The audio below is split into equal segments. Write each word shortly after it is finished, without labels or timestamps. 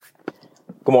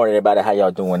Good morning, everybody. How y'all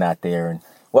doing out there? And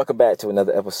welcome back to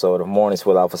another episode of Mornings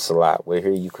with Alpha Salat, where here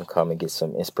you can come and get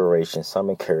some inspiration, some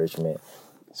encouragement,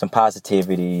 some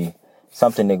positivity,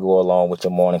 something to go along with your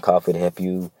morning coffee to help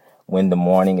you win the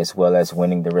morning as well as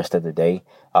winning the rest of the day.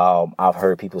 I've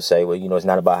heard people say, well, it's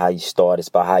not about how you start, it's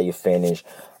about how you finish.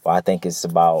 Well,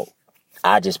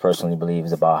 I just personally believe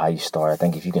it's about how you start. I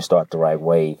think if you can start the right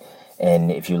way,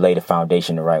 and if you lay the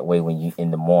foundation the right way when you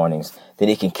in the mornings, then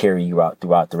it can carry you out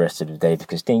throughout the rest of the day,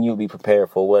 because then you'll be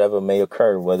prepared for whatever may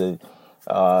occur, whether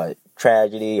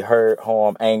tragedy, hurt,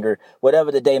 harm, anger,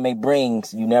 whatever the day may bring.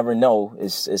 You never know.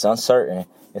 It's uncertain.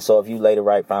 And so if you lay the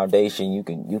right foundation, you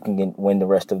can win the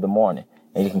rest of the morning,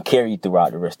 and you can carry you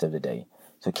throughout the rest of the day.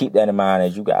 So keep that in mind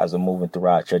as you guys are moving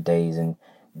throughout your days, and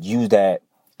use that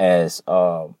as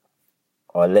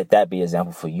or let that be an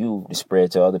example for you to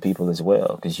spread to other people as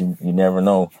well, because you never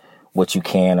know what you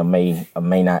can or may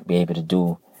not be able to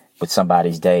do with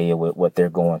somebody's day or with what they're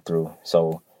going through.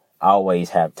 So I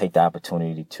always take the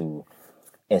opportunity to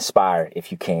inspire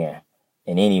if you can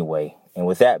in any way. And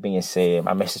with that being said,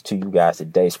 my message to you guys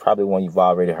today is probably one you've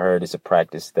already heard. It's a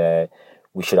practice that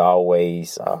we should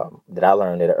always, that I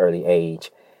learned at an early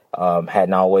age.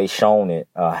 Hadn't always shown it,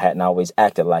 hadn't always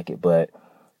acted like it, but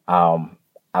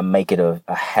I make it a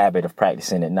habit of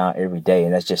practicing it now every day,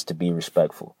 and that's just to be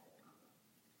respectful.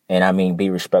 And I mean, be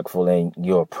respectful in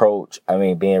your approach. I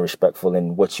mean, being respectful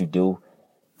in what you do,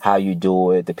 how you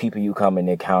do it, the people you come in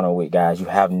encounter with, guys. You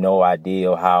have no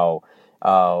idea how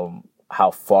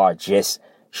far just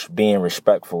being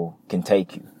respectful can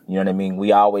take you. You know what I mean?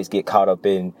 We always get caught up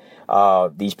in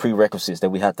these prerequisites that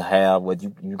we have to have. With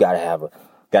you gotta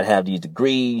have these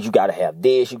degrees, you got to have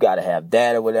this, you got to have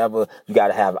that or whatever. You got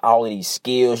to have all of these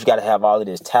skills, you got to have all of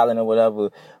this talent or whatever.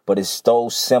 But it's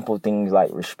those simple things like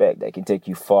respect that can take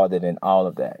you farther than all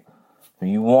of that.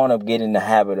 You want to get in the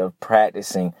habit of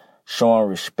practicing showing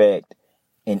respect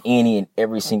in any and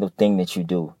every single thing that you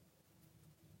do.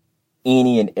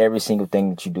 Any and every single thing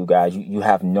that you do, guys. You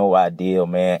have no idea,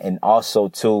 man. And also,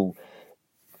 too,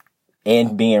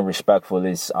 in being respectful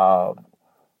is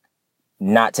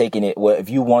not taking it, well,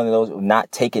 if you one of those,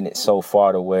 not taking it so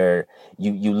far to where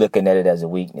you looking at it as a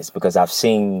weakness, because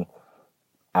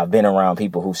I've been around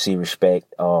people who see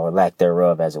respect or lack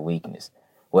thereof as a weakness.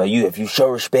 Well, if you show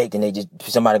respect and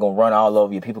somebody gonna run all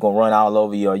over you, people gonna run all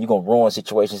over you, or you gonna ruin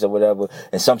situations or whatever.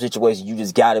 In some situations, you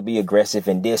just gotta be aggressive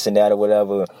and this and that or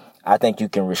whatever. I think you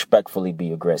can respectfully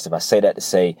be aggressive. I say that to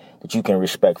say that you can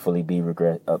respectfully be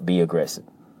aggressive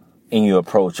in your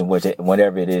approach and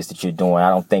whatever it is that you're doing. I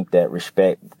don't think that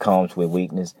respect comes with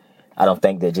weakness. I don't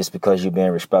think that just because you're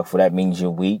being respectful, that means you're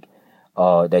weak,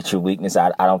 that you're weakness.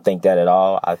 I don't think that at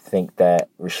all. I think that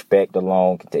respect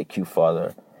alone can take you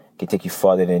further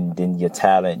than your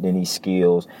talent, than these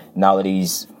skills, and all of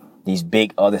these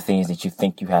big other things that you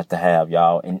think you have to have,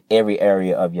 y'all, in every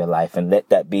area of your life. And let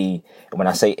that be, when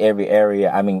I say every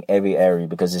area, I mean every area,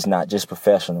 because it's not just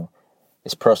professional,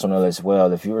 it's personal as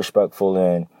well. If you're respectful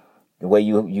in the way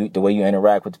you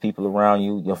interact with the people around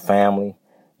you, your family,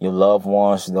 your loved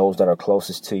ones, those that are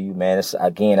closest to you, man. That's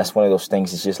one of those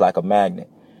things. It's just like a magnet,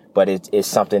 but it's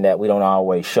something that we don't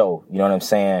always show. You know what I'm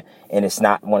saying? And it's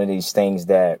not one of these things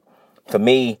that, for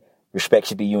me, respect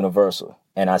should be universal.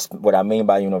 And what I mean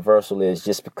by universal is,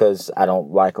 just because I don't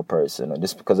like a person or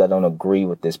just because I don't agree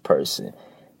with this person,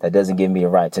 that doesn't give me a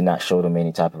right to not show them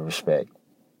any type of respect.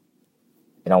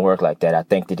 It don't work like that. I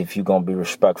think that if you're going to be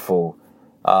respectful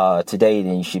today,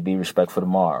 then you should be respectful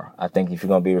tomorrow. I think if you're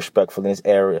going to be respectful in this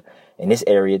area,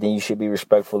 then you should be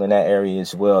respectful in that area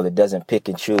as well. It doesn't pick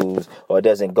and choose, or it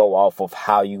doesn't go off of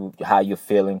how you're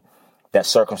feeling, that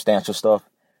circumstantial stuff.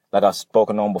 Like I've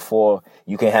spoken on before,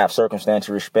 you can have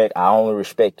circumstantial respect. I only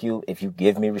respect you if you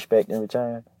give me respect in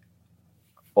return.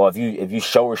 Or if you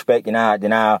show respect, then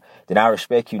I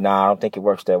respect you. Nah, I don't think it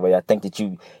works that way. I think that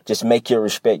you just make your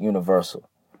respect universal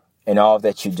in all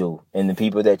that you do, and the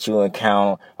people that you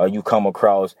encounter or you come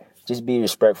across. Just be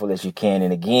respectful as you can.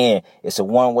 And again, it's a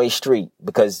one-way street,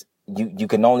 because you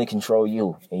can only control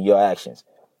you and your actions.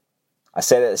 I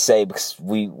say that to say, because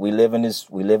we live in this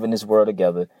world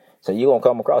together. So you're gonna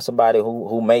come across somebody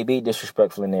who may be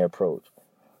disrespectful in their approach,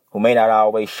 who may not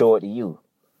always show it to you.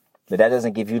 But that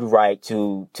doesn't give you the right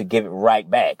to give it right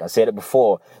back. I said it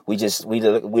before. We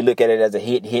look at it as a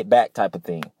hit back type of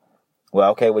thing.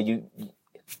 Well, okay, well you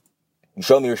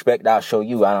show me respect, I'll show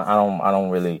you. I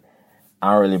don't really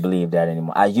believe that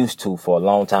anymore. I used to for a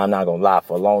long time. Not gonna lie,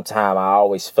 for a long time I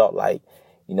always felt like,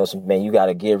 man, you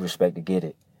gotta give respect to get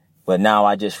it. But now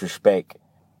I just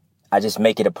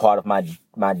make it a part of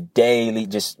my daily,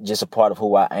 just a part of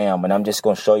who I am, and I'm just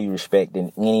gonna show you respect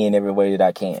in any and every way that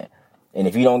I can. And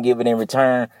if you don't give it in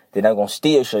return, then I'm going to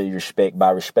still show you respect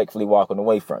by respectfully walking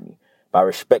away from you, by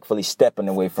respectfully stepping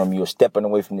away from you or stepping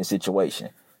away from the situation,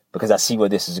 because I see where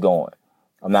this is going.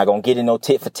 I'm not going to get in no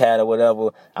tit for tat or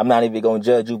whatever. I'm not even going to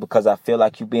judge you because I feel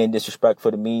like you're being disrespectful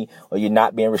to me or you're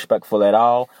not being respectful at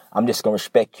all. I'm just going to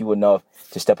respect you enough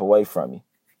to step away from you,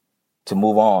 to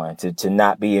move on, to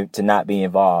not be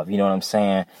involved. You know what I'm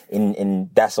saying? And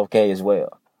that's okay as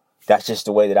well. That's just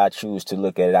the way that I choose to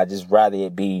look at it. I just rather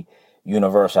it be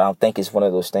universal. I don't think it's one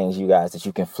of those things, you guys, that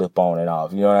you can flip on and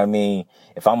off. You know what I mean?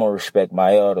 If I'm going to respect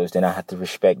my elders, then I have to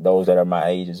respect those that are my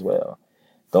age as well.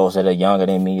 Those that are younger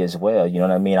than me as well. You know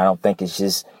what I mean? I don't think it's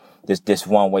just this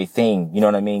one-way thing. You know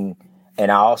what I mean? And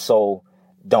I also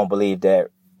don't believe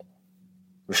that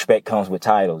respect comes with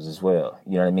titles as well.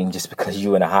 You know what I mean? Just because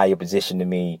you're in a higher position than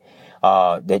me,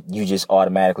 that you just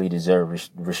automatically deserve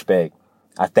respect.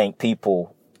 I think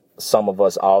people, some of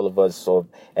us, all of us, or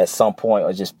at some point,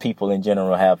 or just people in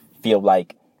general, feel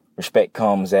like respect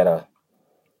comes at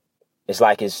it's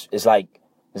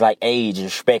like age.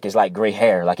 Respect is like gray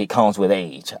hair, like it comes with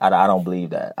age. I don't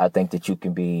believe that. I think that you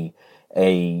can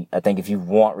I think if you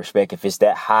want respect, if it's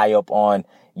that high up on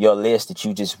your list that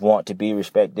you just want to be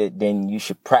respected, then you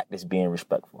should practice being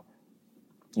respectful.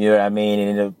 You know what I mean?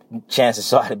 And the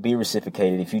chances are to be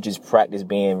reciprocated if you just practice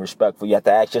being respectful. You have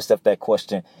to ask yourself that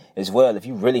question as well. If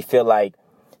you really feel like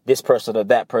this person or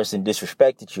that person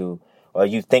disrespected you, or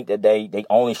you think that they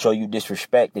only show you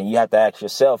disrespect, then you have to ask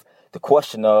yourself the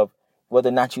question of whether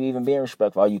or not you even being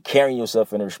respectful. Are you carrying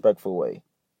yourself in a respectful way?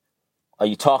 Are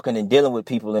you talking and dealing with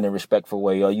people in a respectful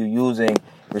way? Are you using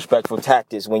respectful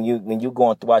tactics when you're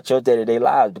going throughout your day-to-day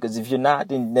lives? Because if you're not,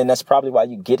 then that's probably why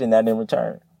you're getting that in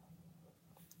return.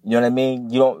 You know what I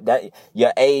mean?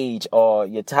 Your age or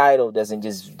your title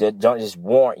don't just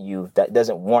warrant you. That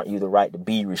doesn't warrant you the right to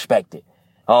be respected.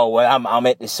 Oh, well, I'm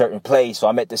at this certain place, so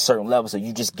I'm at this certain level, so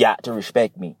you just got to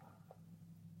respect me.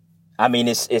 I mean,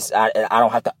 I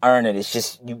don't have to earn it. It's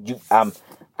just I'm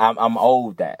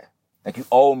owed that. Like, you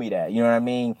owe me that. You know what I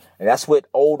mean? And that's with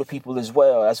older people as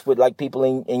well. That's with like people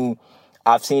in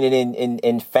I've seen it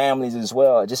in families as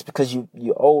well. Just because you're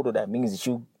older, that means that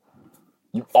you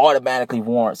automatically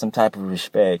warrant some type of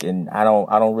respect. And I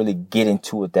don't really get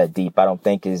into it that deep. I don't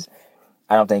think it's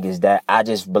that. I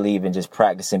just believe in just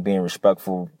practicing being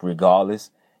respectful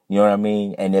regardless. You know what I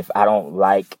mean? And if I don't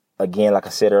like, again, like I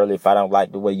said earlier, if I don't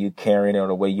like the way you're carrying it or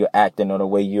the way you're acting or the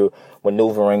way you're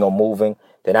maneuvering or moving,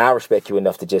 then I respect you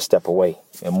enough to just step away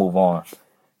and move on.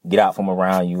 Get out from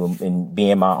around you and be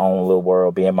in my own little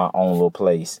world, be in my own little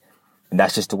place. And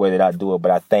that's just the way that I do it. But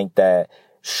I think that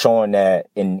showing that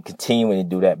and continuing to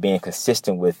do that, being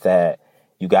consistent with that,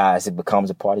 you guys, it becomes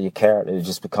a part of your character. It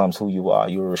just becomes who you are.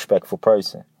 You're a respectful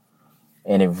person.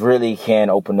 And it really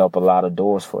can open up a lot of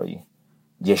doors for you.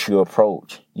 Just your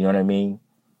approach. You know what I mean?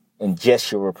 And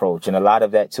just your approach. And a lot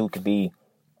of that too could be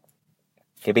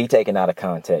taken out of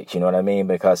context. You know what I mean?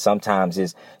 Because sometimes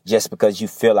it's just because you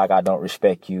feel like I don't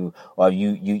respect you, or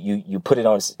you put it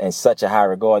on in such a high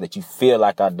regard that you feel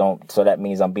like I don't. So that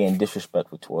means I'm being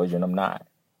disrespectful towards you, and I'm not.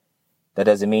 That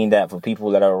doesn't mean that for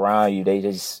people that are around you,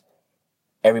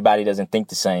 everybody doesn't think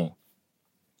the same.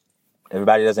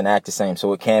 Everybody doesn't act the same.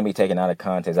 So it can be taken out of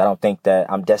context. I don't think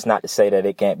that's not to say that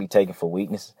it can't be taken for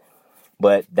weakness,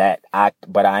 but I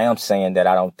am saying that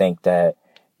I don't think that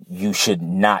you should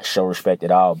not show respect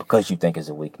at all because you think it's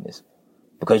a weakness,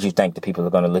 because you think the people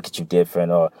are going to look at you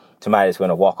different, or somebody's going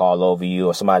to walk all over you,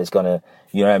 or somebody's going to,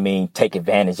 you know what I mean, take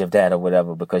advantage of that or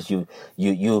whatever, because you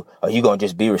going to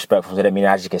just be respectful. So that means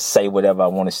I just can say whatever I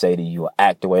want to say to you or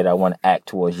act the way that I want to act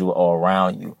towards you or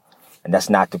around you. And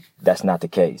that's not the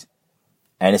case.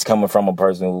 And it's coming from a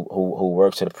person who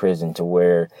works at a prison, to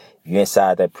where you're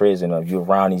inside that prison or you're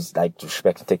around these, like,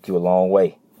 respect can take you a long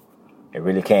way. It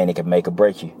really can. It can make or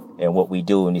break you. And what we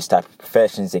do in these type of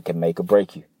professions, it can make or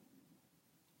break you.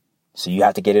 So you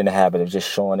have to get in the habit of just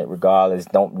showing it regardless.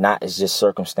 It's just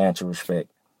circumstantial respect.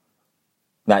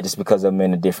 Not just because I'm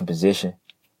in a different position,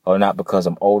 or not because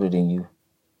I'm older than you.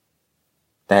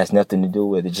 That has nothing to do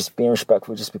with it. Just being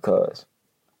respectful just because.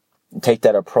 And take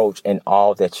that approach in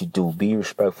all that you do. Be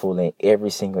respectful in every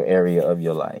single area of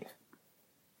your life.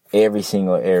 Every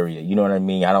single area. You know what I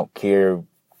mean? I don't care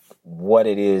what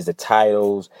it is, the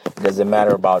titles. It doesn't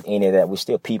matter about any of that. We're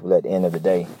still people at the end of the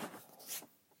day.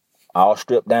 All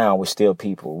stripped down, we're still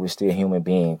people. We're still human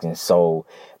beings. And so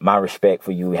my respect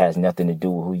for you has nothing to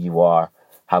do with who you are,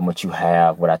 how much you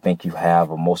have, what I think you have,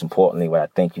 or most importantly, what I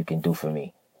think you can do for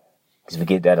me. Because we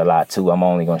get that a lot too. I'm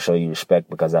only going to show you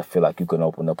respect because I feel like you can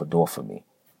open up a door for me,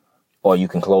 or you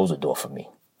can close a door for me.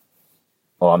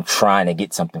 or I'm trying to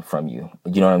get something from you.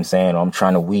 You know what I'm saying? Or I'm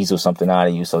trying to weasel something out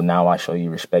of you, so now I show you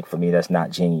respect. For me, that's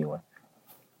not genuine.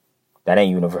 That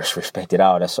ain't universal respect at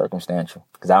all. That's circumstantial.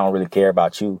 Because I don't really care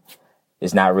about you.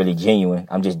 It's not really genuine.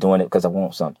 I'm just doing it because I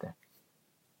want something.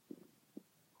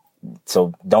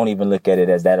 So don't even look at it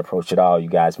as that approach at all, you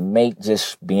guys. Make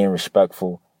just being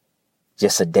respectful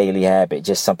just a daily habit,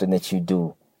 just something that you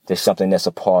do, just something that's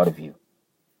a part of you.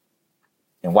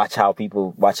 And watch how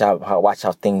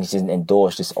things just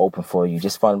endorse, just open for you.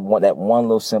 Just find that one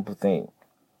little simple thing.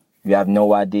 You have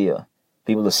no idea.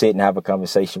 People will sit and have a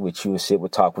conversation with you, or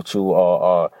talk with you,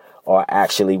 or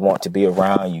actually want to be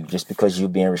around you just because you're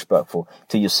being respectful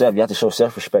to yourself. You have to show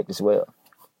self-respect as well.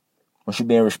 Once you're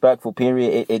being respectful,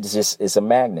 period, it's a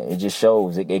magnet. It just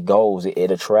shows, it goes,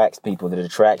 it attracts people, it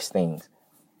attracts things.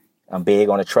 I'm big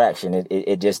on attraction.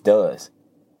 It just does.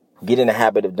 Get in the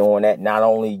habit of doing that, not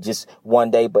only just one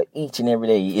day, but each and every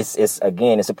day. It's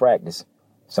a practice.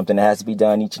 Something that has to be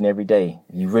done each and every day.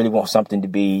 If you really want something to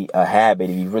be a habit,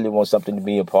 if you really want something to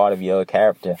be a part of your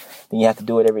character, then you have to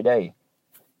do it every day.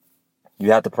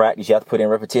 You have to practice. You have to put in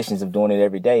repetitions of doing it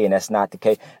every day, and that's not the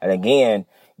case. And again,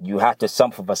 you have to,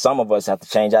 for some of us, have to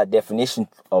change our definition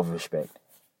of respect,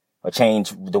 or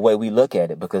change the way we look at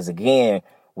it. Because again,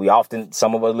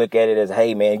 some of us look at it as,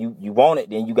 hey man, you want it,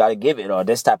 then you got to give it, or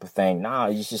this type of thing. Nah,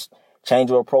 you just change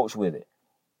your approach with it,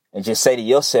 and just say to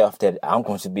yourself that I'm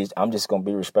just going to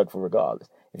be respectful regardless.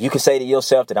 If you can say to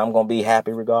yourself that I'm going to be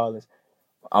happy regardless,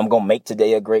 I'm going to make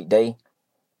today a great day.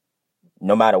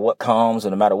 No matter what comes,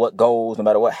 or no matter what goes, no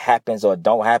matter what happens or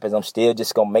don't happen, I'm still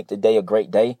just going to make the day a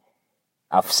great day.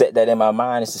 I've set that in my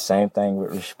mind. It's the same thing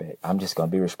with respect. I'm just going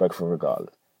to be respectful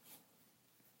regardless.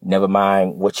 Never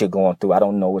mind what you're going through. I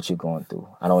don't know what you're going through.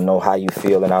 I don't know how you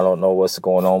feel, and I don't know what's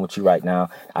going on with you right now.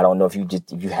 I don't know if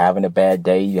you're having a bad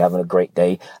day, you're having a great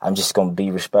day. I'm just going to be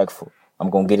respectful. I'm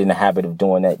going to get in the habit of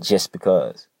doing that just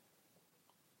because.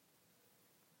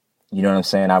 You know what I'm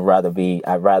saying? I'd rather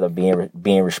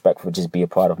being respectful just be a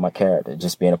part of my character,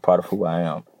 just being a part of who I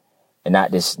am, and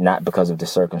not because of the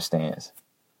circumstance,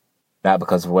 not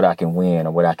because of what I can win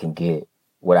or what I can get,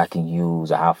 what I can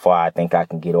use, or how far I think I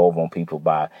can get over on people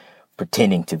by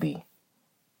pretending to be.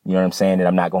 You know what I'm saying? That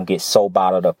I'm not going to get so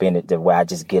bottled up in it that where I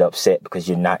just get upset because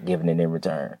you're not giving it in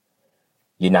return.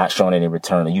 You're not showing it in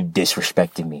return, or you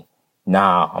disrespecting me.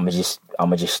 Nah, I'm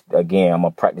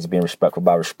gonna practice being respectful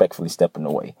by respectfully stepping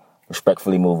away,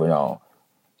 respectfully moving on,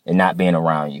 and not being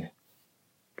around you.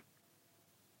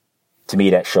 To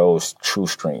me, that shows true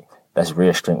strength. That's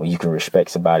real strength, when you can respect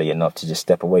somebody enough to just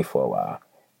step away for a while,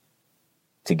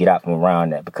 to get out from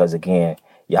around that. Because again,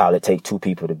 y'all, it takes two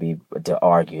people to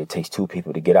argue. It takes two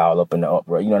people to get all up in the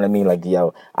uproar. You know what I mean? Like,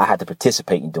 I had to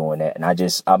participate in doing that. And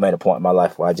I'm at a point in my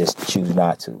life where I just choose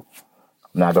not to.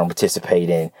 I'm not going to participate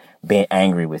in being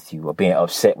angry with you, or being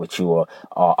upset with you, or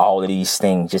all of these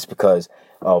things just because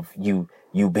of you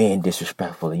being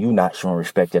disrespectful, or you not showing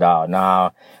respect at all. Nah,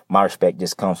 my respect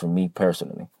just comes from me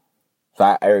personally. So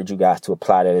I urge you guys to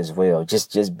apply that as well.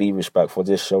 Just be respectful.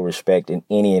 Just show respect in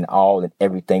any and all and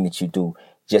everything that you do.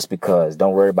 Just because.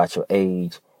 Don't worry about your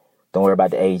age. Don't worry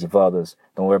about the age of others.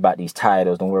 Don't worry about these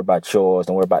titles. Don't worry about yours.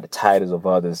 Don't worry about the titles of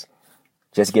others.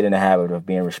 Just get in the habit of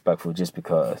being respectful just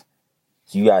because.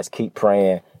 So you guys keep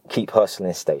praying, keep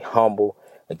hustling, stay humble.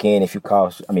 Again, if you're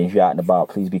out and about,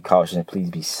 please be cautious and please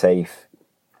be safe.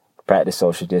 Practice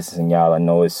social distancing, y'all. I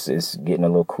know it's getting a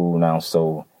little cool now,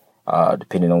 so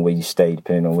depending on where you stay,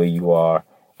 depending on where you are,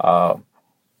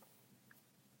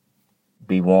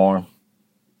 be warm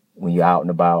when you're out and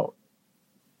about.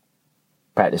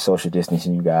 Practice social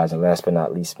distancing, you guys. And last but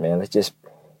not least, man, let's just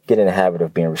get in the habit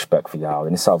of being respectful, y'all.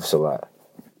 And it's Officer Lot.